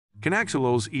Can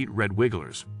axolotls eat red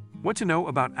wigglers? What to know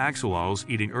about axolotls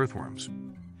eating earthworms?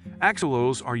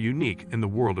 Axolotls are unique in the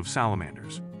world of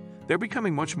salamanders. They're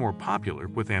becoming much more popular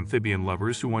with amphibian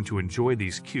lovers who want to enjoy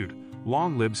these cute,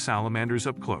 long-lived salamanders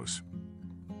up close.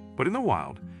 But in the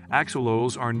wild,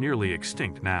 axolotls are nearly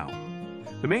extinct now.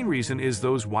 The main reason is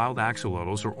those wild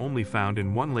axolotls are only found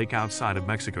in one lake outside of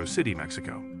Mexico City,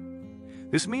 Mexico.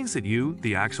 This means that you,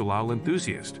 the axolotl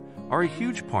enthusiast, are a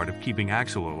huge part of keeping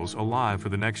axolotls alive for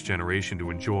the next generation to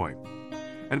enjoy.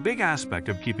 And a big aspect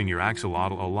of keeping your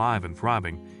axolotl alive and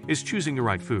thriving is choosing the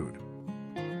right food.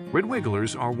 Red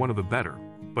wigglers are one of the better,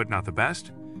 but not the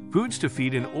best, foods to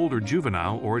feed an older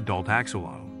juvenile or adult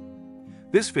axolotl.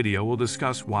 This video will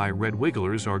discuss why red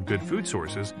wigglers are good food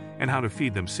sources and how to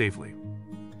feed them safely.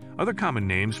 Other common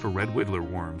names for red wiggler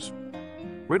worms.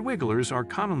 Red wigglers are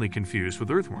commonly confused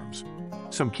with earthworms.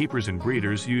 Some keepers and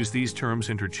breeders use these terms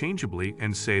interchangeably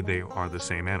and say they are the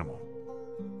same animal.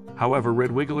 However,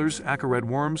 red wigglers, red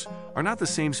worms, are not the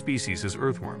same species as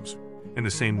earthworms. In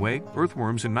the same way,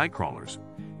 earthworms and nightcrawlers,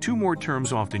 two more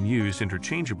terms often used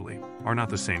interchangeably, are not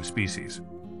the same species.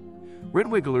 Red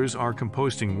wigglers are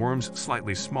composting worms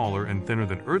slightly smaller and thinner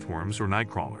than earthworms or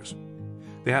nightcrawlers.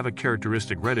 They have a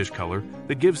characteristic reddish color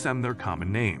that gives them their common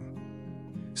name.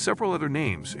 Several other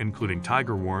names, including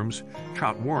tiger worms,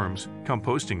 trout worms,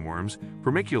 composting worms,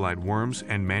 vermiculite worms,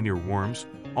 and manure worms,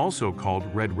 also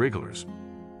called red wigglers.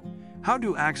 How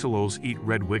do axolotls eat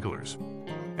red wigglers?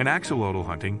 An axolotl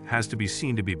hunting has to be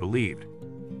seen to be believed.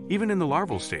 Even in the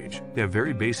larval stage, they have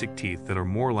very basic teeth that are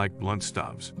more like blunt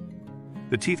stubs.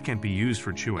 The teeth can't be used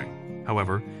for chewing.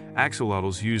 However,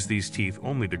 axolotls use these teeth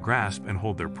only to grasp and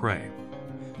hold their prey.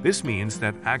 This means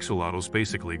that axolotls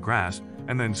basically grasp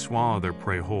and then swallow their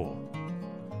prey whole.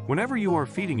 Whenever you are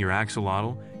feeding your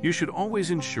axolotl, you should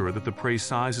always ensure that the prey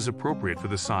size is appropriate for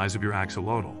the size of your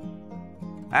axolotl.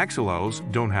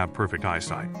 Axolotls don't have perfect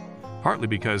eyesight, partly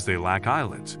because they lack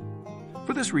eyelids.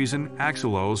 For this reason,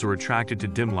 axolotls are attracted to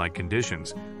dim light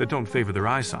conditions that don't favor their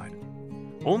eyesight.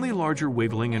 Only larger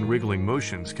wiggling and wriggling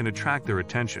motions can attract their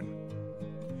attention.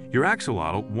 Your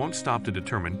axolotl won't stop to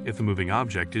determine if the moving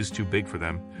object is too big for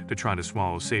them to try to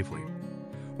swallow safely.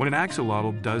 When an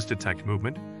axolotl does detect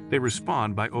movement, they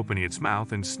respond by opening its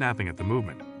mouth and snapping at the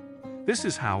movement. This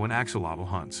is how an axolotl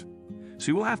hunts. So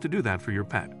you will have to do that for your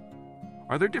pet.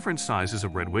 Are there different sizes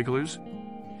of red wigglers?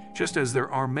 Just as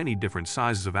there are many different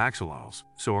sizes of axolotls,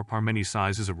 so are many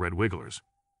sizes of red wigglers.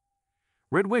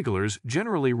 Red wigglers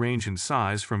generally range in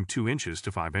size from 2 inches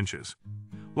to 5 inches.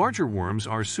 Larger worms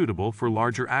are suitable for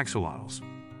larger axolotls.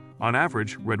 On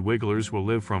average, red wigglers will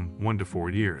live from 1 to 4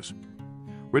 years.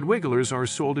 Red wigglers are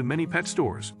sold in many pet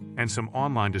stores, and some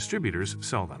online distributors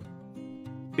sell them.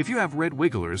 If you have red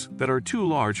wigglers that are too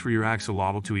large for your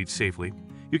axolotl to eat safely,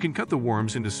 you can cut the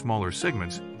worms into smaller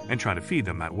segments and try to feed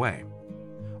them that way.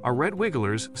 Are red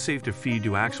wigglers safe to feed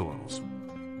to axolotls?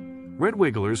 Red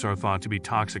wigglers are thought to be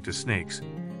toxic to snakes,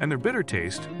 and their bitter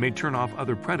taste may turn off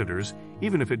other predators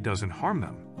even if it doesn't harm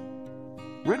them.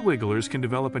 Red wigglers can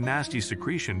develop a nasty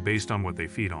secretion based on what they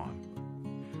feed on.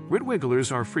 Red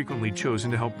wigglers are frequently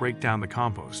chosen to help break down the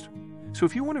compost. So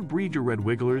if you want to breed your red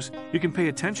wigglers, you can pay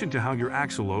attention to how your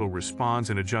axolotl responds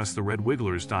and adjust the red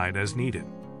wiggler's diet as needed.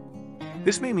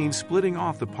 This may mean splitting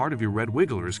off the part of your red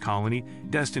wiggler's colony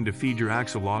destined to feed your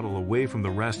axolotl away from the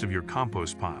rest of your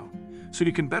compost pile, so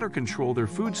you can better control their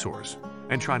food source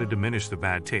and try to diminish the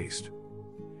bad taste.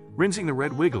 Rinsing the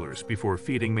red wigglers before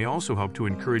feeding may also help to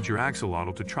encourage your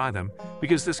axolotl to try them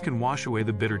because this can wash away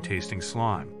the bitter-tasting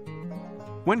slime.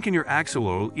 When can your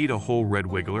axolotl eat a whole red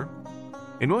wiggler?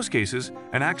 In most cases,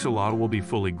 an axolotl will be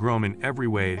fully grown in every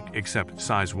way except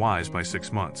size-wise by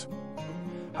 6 months.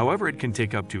 However, it can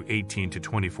take up to 18 to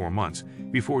 24 months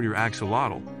before your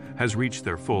axolotl has reached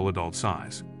their full adult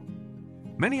size.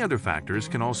 Many other factors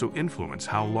can also influence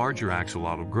how large your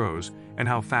axolotl grows and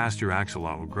how fast your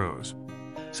axolotl grows.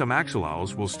 Some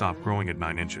axolotls will stop growing at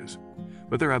 9 inches,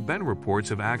 but there have been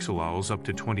reports of axolotls up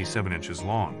to 27 inches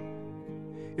long.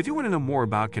 If you want to know more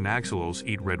about can axolotls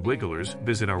eat red wigglers,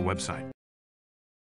 visit our website.